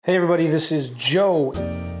Hey everybody, this is Joe.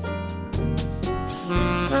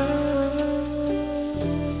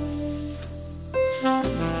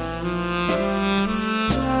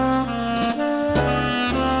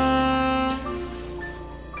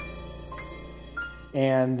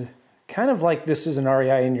 And kind of like this is an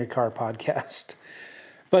REI in your car podcast.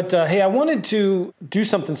 But hey, I wanted to do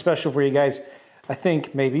something special for you guys. I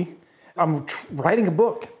think maybe. I'm writing a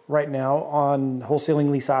book right now on wholesaling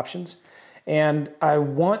lease options. And I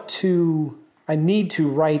need to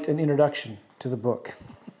write an introduction to the book,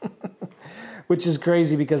 which is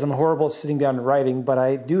crazy because I'm horrible at sitting down and writing, but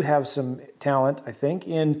I do have some talent, I think,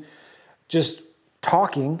 in just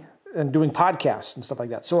talking and doing podcasts and stuff like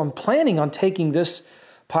that. So I'm planning on taking this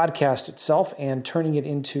podcast itself and turning it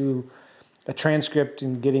into a transcript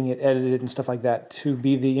and getting it edited and stuff like that to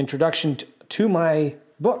be the introduction to my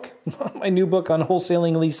book, my new book on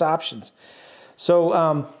wholesaling lease options.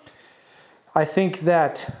 So, I think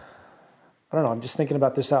that, I don't know, I'm just thinking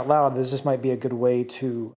about this out loud. This might be a good way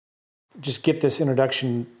to just get this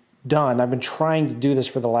introduction done. I've been trying to do this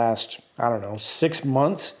for the last, 6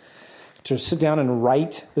 months to sit down and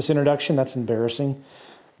write this introduction. That's embarrassing.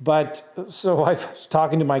 But so I was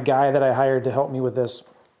talking to my guy that I hired to help me with this,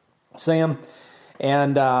 Sam,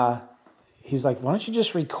 and he's like, why don't you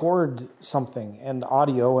just record something and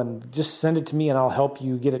audio and just send it to me and I'll help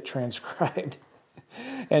you get it transcribed.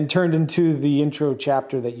 And turned into the intro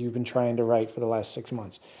chapter that you've been trying to write for the last 6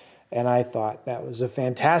 months. And I thought that was a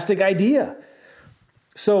fantastic idea.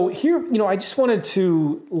 So here, I just wanted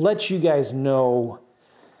to let you guys know,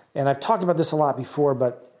 and I've talked about this a lot before,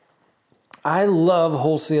 but I love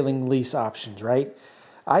wholesaling lease options, right?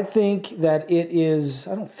 I think that it is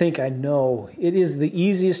the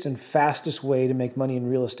easiest and fastest way to make money in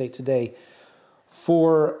real estate today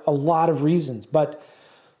for a lot of reasons. But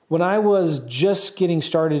when I was just getting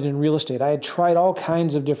started in real estate, I had tried all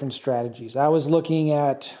kinds of different strategies. I was looking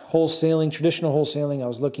at wholesaling, traditional wholesaling. I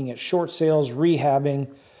was looking at short sales,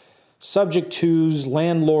 rehabbing, subject twos,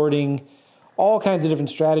 landlording, all kinds of different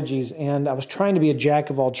strategies. And I was trying to be a jack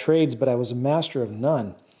of all trades, but I was a master of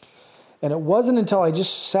none. And it wasn't until I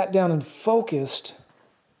just sat down and focused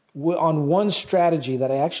on one strategy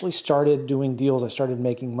that I actually started doing deals. I started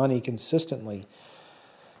making money consistently.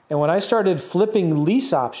 And when I started flipping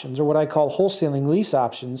lease options, or what I call wholesaling lease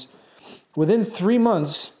options, within 3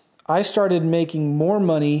 months, I started making more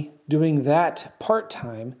money doing that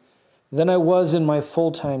part-time than I was in my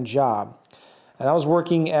full-time job. And I was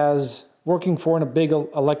working for a big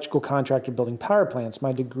electrical contractor building power plants.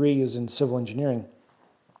 My degree is in civil engineering.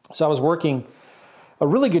 So I was working a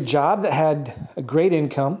really good job that had a great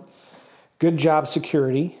income, good job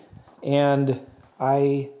security, and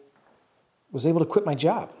I was able to quit my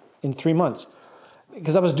job in 3 months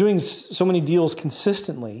because I was doing so many deals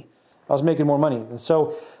consistently. I was making more money. And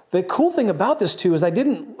so the cool thing about this too is I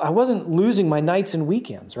wasn't losing my nights and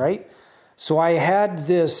weekends, right? So I had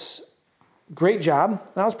this great job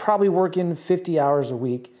and I was probably working 50 hours a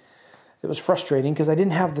week. It was frustrating because I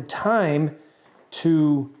didn't have the time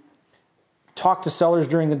to talk to sellers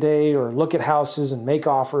during the day or look at houses and make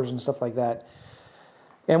offers and stuff like that.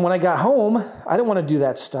 And when I got home, I didn't want to do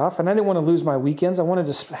that stuff, and I didn't want to lose my weekends. I wanted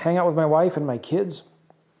to hang out with my wife and my kids.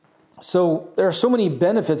 So there are so many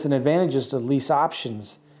benefits and advantages to lease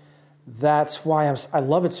options. That's why I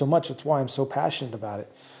love it so much. That's why I'm so passionate about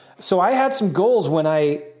it. So I had some goals when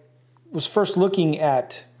I was first looking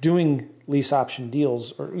at doing lease option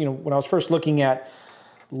deals, or when I was first looking at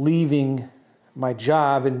leaving my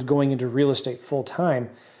job and going into real estate full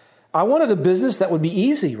time. I wanted a business that would be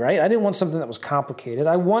easy, right? I didn't want something that was complicated.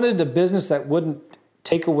 I wanted a business that wouldn't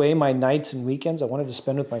take away my nights and weekends. I wanted to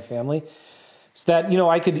spend with my family so that,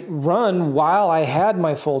 I could run while I had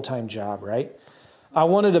my full-time job, right? I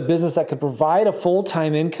wanted a business that could provide a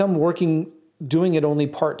full-time income doing it only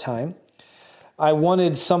part-time. I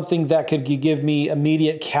wanted something that could give me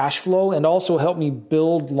immediate cash flow and also help me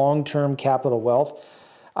build long-term capital wealth.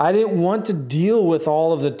 I didn't want to deal with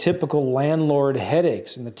all of the typical landlord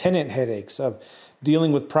headaches and the tenant headaches of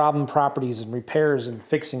dealing with problem properties and repairs and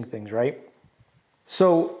fixing things, right?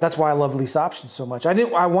 So that's why I love lease options so much. I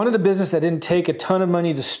wanted a business that didn't take a ton of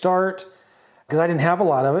money to start because I didn't have a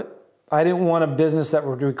lot of it. I didn't want a business that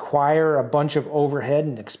would require a bunch of overhead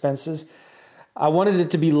and expenses. I wanted it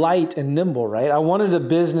to be light and nimble, right? I wanted a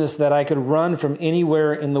business that I could run from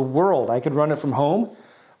anywhere in the world. I could run it from home,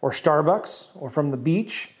 or Starbucks, or from the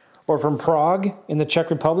beach, or from Prague in the Czech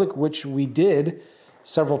Republic, which we did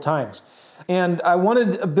several times. And I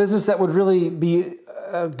wanted a business that would really be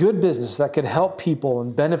a good business that could help people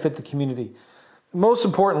and benefit the community. Most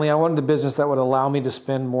importantly, I wanted a business that would allow me to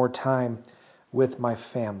spend more time with my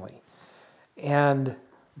family. And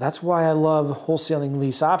That's why I love wholesaling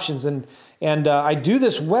lease options. And I do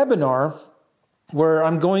this webinar where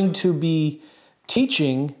I'm going to be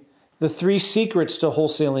teaching the 3 secrets to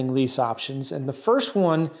wholesaling lease options. And the first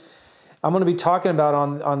one I'm going to be talking about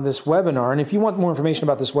on this webinar. And if you want more information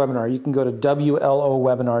about this webinar, you can go to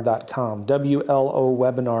WLOwebinar.com,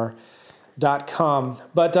 WLOwebinar.com.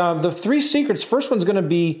 But the 3 secrets, first one's going to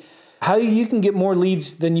be how you can get more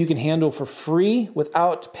leads than you can handle for free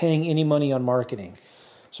without paying any money on marketing.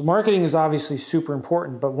 So marketing is obviously super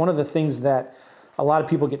important, but one of the things that a lot of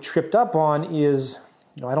people get tripped up on is,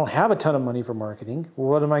 I don't have a ton of money for marketing. Well,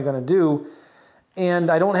 what am I going to do? And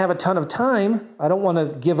I don't have a ton of time. I don't want to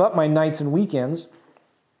give up my nights and weekends.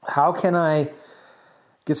 How can I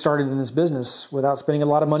get started in this business without spending a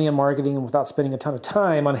lot of money on marketing and without spending a ton of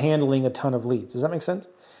time on handling a ton of leads? Does that make sense?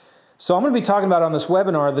 So I'm going to be talking about on this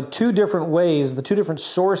webinar the 2 different ways, the 2 different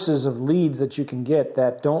sources of leads that you can get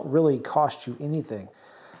that don't really cost you anything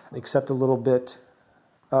except a little bit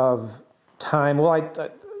of time. Well,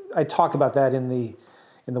 I talk about that in the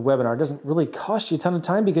webinar. It doesn't really cost you a ton of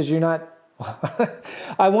time because you're not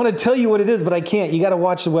I want to tell you what it is, but I can't. You got to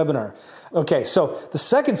watch the webinar. Okay, so the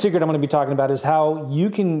second secret I'm going to be talking about is how you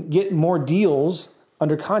can get more deals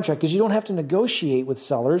under contract because you don't have to negotiate with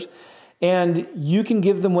sellers and you can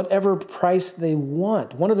give them whatever price they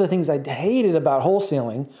want. One of the things I hated about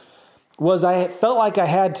wholesaling was I felt like I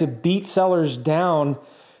had to beat sellers down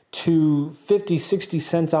to 50, 60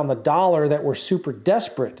 cents on the dollar that were super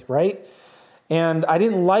desperate, right? And I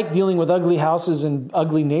didn't like dealing with ugly houses in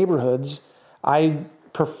ugly neighborhoods. I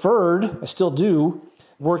still do,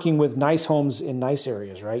 working with nice homes in nice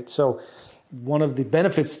areas, right? So one of the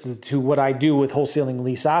benefits to what I do with wholesaling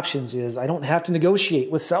lease options is I don't have to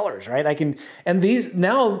negotiate with sellers, right?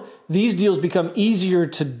 These deals become easier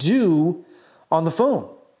to do on the phone.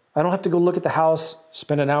 I don't have to go look at the house,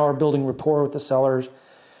 spend an hour building rapport with the sellers,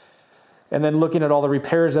 and then looking at all the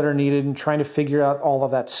repairs that are needed and trying to figure out all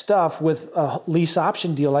of that stuff. With a lease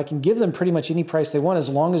option deal, I can give them pretty much any price they want as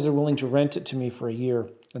long as they're willing to rent it to me for a year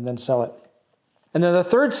and then sell it. And then the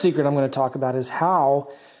third secret I'm going to talk about is how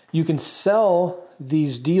you can sell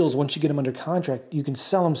these deals once you get them under contract. You can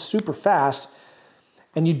sell them super fast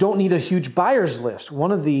and you don't need a huge buyer's list.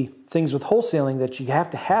 One of the things with wholesaling that you have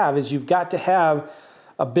to have is you've got to have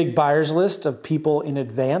a big buyer's list of people in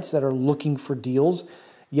advance that are looking for deals.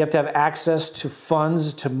 You have to have access to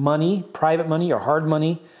funds, to money, private money or hard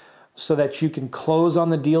money, so that you can close on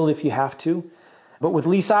the deal if you have to. But with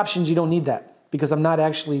lease options, you don't need that because I'm not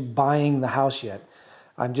actually buying the house yet.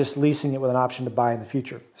 I'm just leasing it with an option to buy in the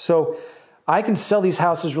future. So I can sell these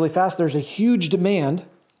houses really fast. There's a huge demand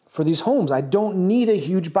for these homes. I don't need a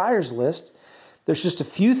huge buyer's list. There's just a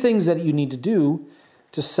few things that you need to do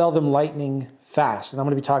to sell them lightning fast. And I'm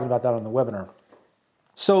going to be talking about that on the webinar.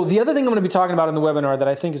 So the other thing I'm going to be talking about in the webinar that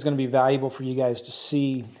I think is going to be valuable for you guys to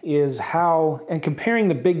see is how, and comparing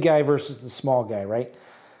the big guy versus the small guy, right?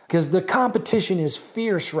 Because the competition is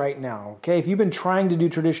fierce right now, okay? If you've been trying to do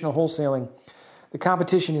traditional wholesaling, the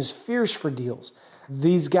competition is fierce for deals.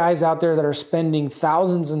 These guys out there that are spending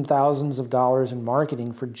thousands and thousands of dollars in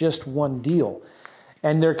marketing for just one deal.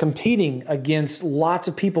 And they're competing against lots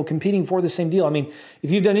of people competing for the same deal. I mean,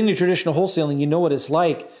 if you've done any traditional wholesaling, you know what it's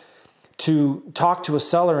like to talk to a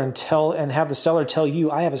seller and have the seller tell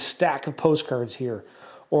you, I have a stack of postcards here,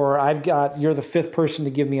 or you're the 5th person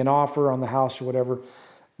to give me an offer on the house or whatever.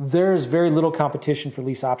 There's very little competition for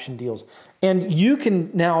lease option deals. And you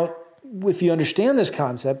can now, if you understand this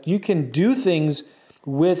concept, you can do things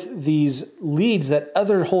with these leads that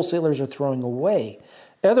other wholesalers are throwing away.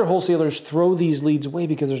 Other wholesalers throw these leads away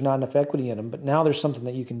because there's not enough equity in them, but now there's something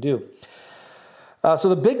that you can do. So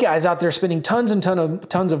the big guys out there spending tons and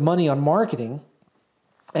tons of money on marketing,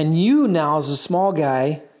 and you now as a small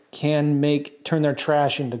guy can turn their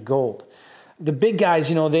trash into gold. The big guys,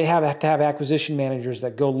 they have to have acquisition managers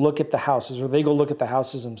that go look at the houses, or they go look at the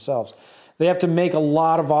houses themselves. They have to make a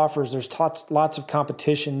lot of offers. There's lots of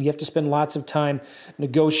competition. You have to spend lots of time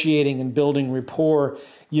negotiating and building rapport.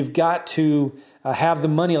 You've got to have the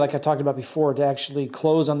money, like I talked about before, to actually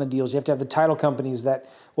close on the deals. You have to have the title companies that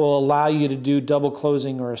will allow you to do double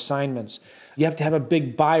closing or assignments. You have to have a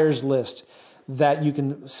big buyer's list that you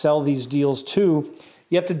can sell these deals to.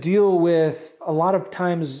 You have to deal with a lot of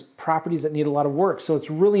times properties that need a lot of work. So it's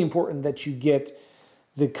really important that you get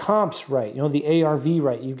the comps right, the ARV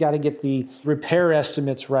right. You've got to get the repair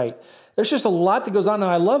estimates right. There's just a lot that goes on. Now,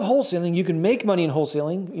 I love wholesaling. You can make money in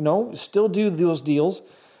wholesaling, still do those deals.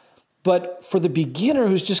 But for the beginner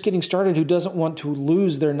who's just getting started, who doesn't want to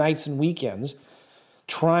lose their nights and weekends,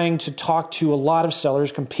 trying to talk to a lot of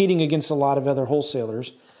sellers, competing against a lot of other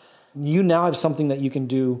wholesalers, you now have something that you can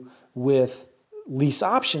do with lease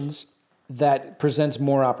options that presents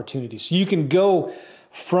more opportunities. So you can go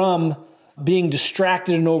from being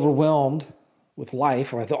distracted and overwhelmed with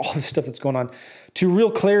life or with all the stuff that's going on to real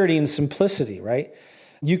clarity and simplicity, right?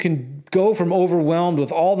 You can go from overwhelmed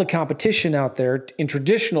with all the competition out there in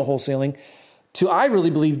traditional wholesaling to, I really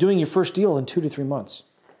believe, doing your first deal in 2 to 3 months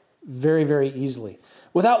very, very easily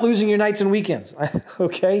without losing your nights and weekends,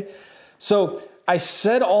 okay? So I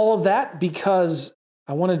said all of that because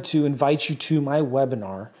I wanted to invite you to my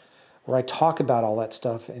webinar where I talk about all that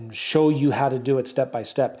stuff and show you how to do it step by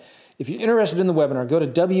step. If you're interested in the webinar, go to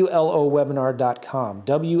WLOwebinar.com,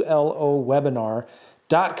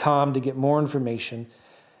 WLOwebinar.com to get more information,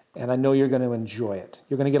 and I know you're going to enjoy it.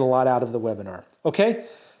 You're going to get a lot out of the webinar, okay?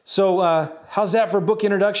 So how's that for a book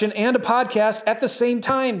introduction and a podcast at the same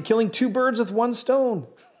time, killing 2 birds with 1 stone?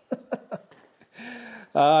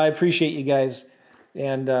 I appreciate you guys,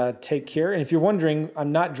 and take care. And if you're wondering,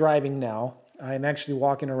 I'm not driving now. I'm actually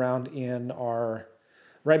walking around in our,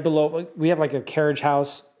 right below, we have like a carriage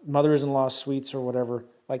house, mother-in-law suites or whatever,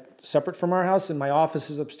 like separate from our house, and my office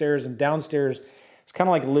is upstairs, and downstairs it's kind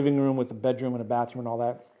of like a living room with a bedroom and a bathroom and all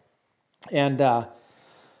that. And the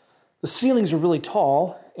ceilings are really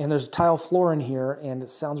tall, and there's a tile floor in here, and it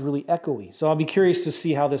sounds really echoey. So I'll be curious to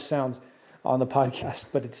see how this sounds on the podcast,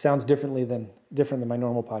 but it sounds different than my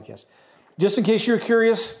normal podcast. Just in case you're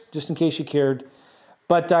curious, just in case you cared.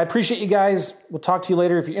 But I appreciate you guys. We'll talk to you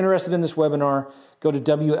later. If you're interested in this webinar, go to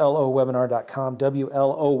WLOwebinar.com,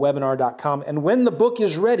 WLOwebinar.com. And when the book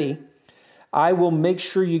is ready, I will make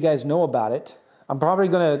sure you guys know about it. I'm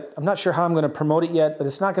not sure how I'm going to promote it yet, but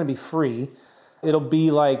it's not going to be free. It'll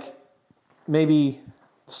be like maybe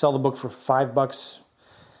sell the book for $5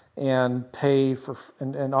 and pay for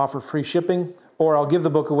and offer free shipping, or I'll give the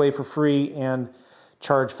book away for free and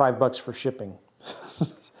charge $5 for shipping.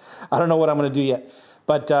 I don't know what I'm going to do yet,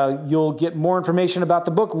 but you'll get more information about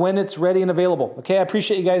the book when it's ready and available. Okay, I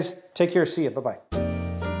appreciate you guys. Take care. See you. Bye-bye.